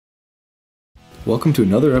Welcome to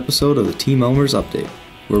another episode of the Team Elmers Update,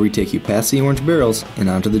 where we take you past the orange barrels and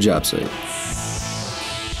onto the job site.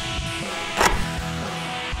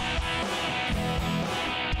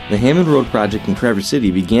 The Hammond Road project in Traverse City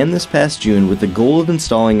began this past June with the goal of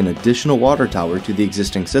installing an additional water tower to the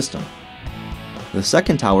existing system. The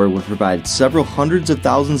second tower would provide several hundreds of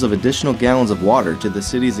thousands of additional gallons of water to the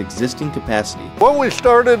city's existing capacity. What we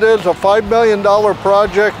started is a $5 million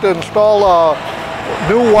project to install a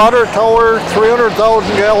new water tower, 300,000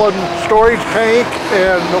 gallon storage tank,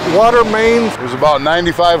 and water mains. There's about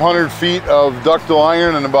 9,500 feet of ductile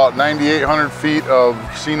iron and about 9,800 feet of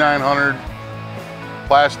C900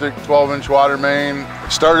 plastic 12-inch water main.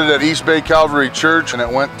 It started at East Bay Calvary Church and it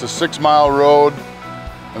went to 6 Mile Road,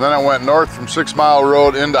 and then it went north from 6 Mile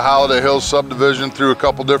Road into Holiday Hills subdivision through a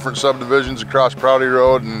couple different subdivisions across Prouty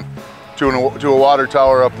Road and to a water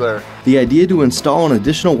tower up there. The idea to install an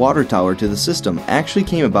additional water tower to the system actually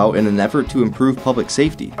came about in an effort to improve public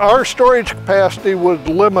safety. Our storage capacity was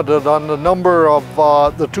limited on the number of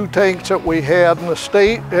the two tanks that we had, and the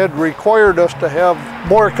state had required us to have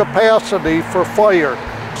more capacity for fire.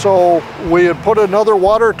 So we had put another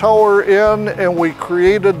water tower in, and we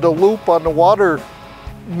created the loop on the water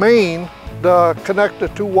main to connect the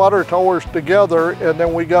two water towers together, and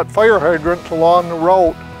then we got fire hydrants along the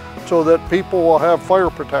route so that people will have fire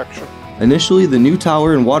protection. Initially, the new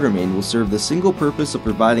tower and water main will serve the single purpose of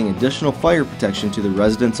providing additional fire protection to the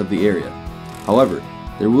residents of the area. However,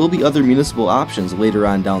 there will be other municipal options later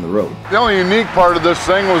on down the road. The only unique part of this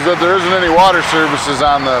thing was that there isn't any water services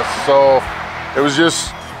on this, so it was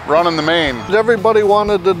just running the main. Everybody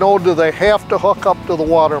wanted to know, do they have to hook up to the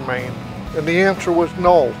water main? And the answer was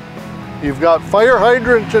no. You've got fire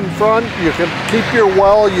hydrants in front, you can keep your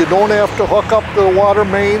well, you don't have to hook up to the water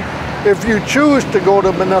main. If you choose to go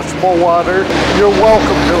to municipal water, you're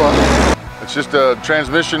welcome to it. It's just a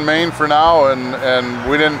transmission main for now, and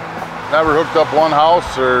we never hooked up one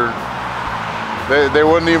house, or they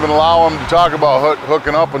wouldn't even allow them to talk about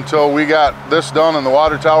hooking up until we got this done and the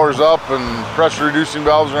water tower's up and pressure reducing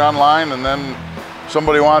valves are online, and then if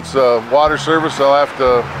somebody wants a water service, they'll have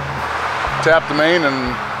to tap the main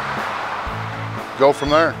and go from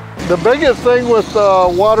there. The biggest thing with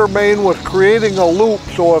the water main was creating a loop,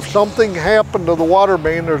 so if something happened to the water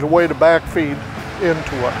main, there's a way to backfeed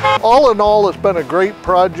into it. All in all, it's been a great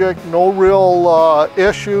project, no real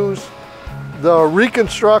issues. The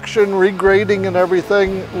reconstruction, regrading and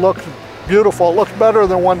everything looks beautiful. It looks better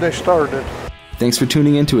than when they started. Thanks for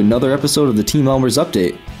tuning in to another episode of the Team Elmers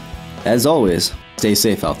Update. As always, stay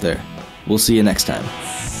safe out there. We'll see you next time.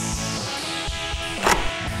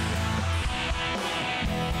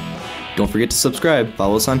 Don't forget to subscribe,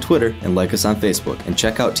 follow us on Twitter, and like us on Facebook, and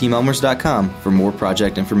check out teamelmers.com for more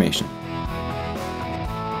project information.